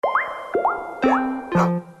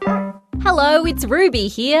Hello, it's Ruby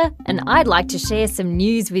here, and I'd like to share some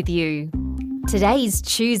news with you. Today's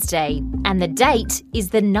Tuesday, and the date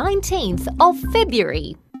is the 19th of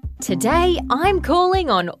February. Today, I'm calling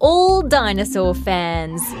on all dinosaur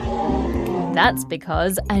fans. That's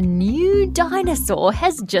because a new dinosaur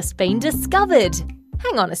has just been discovered.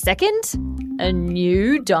 Hang on a second. A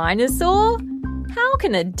new dinosaur? How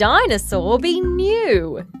can a dinosaur be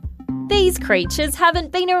new? These creatures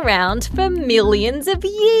haven't been around for millions of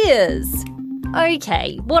years.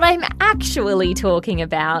 Okay, what I'm actually talking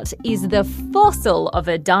about is the fossil of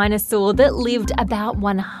a dinosaur that lived about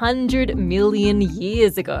 100 million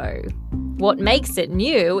years ago. What makes it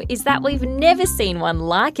new is that we've never seen one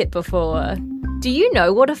like it before. Do you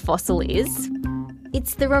know what a fossil is?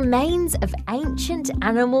 It's the remains of ancient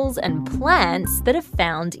animals and plants that are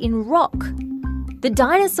found in rock. The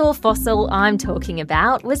dinosaur fossil I'm talking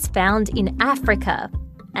about was found in Africa,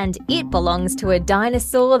 and it belongs to a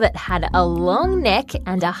dinosaur that had a long neck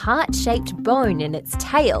and a heart-shaped bone in its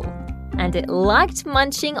tail, and it liked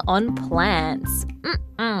munching on plants.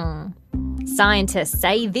 Scientists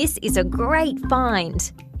say this is a great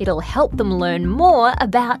find. It'll help them learn more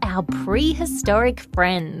about our prehistoric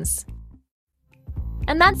friends.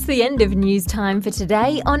 And that's the end of news time for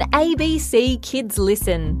today on ABC Kids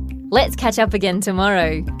Listen. Let's catch up again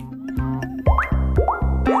tomorrow.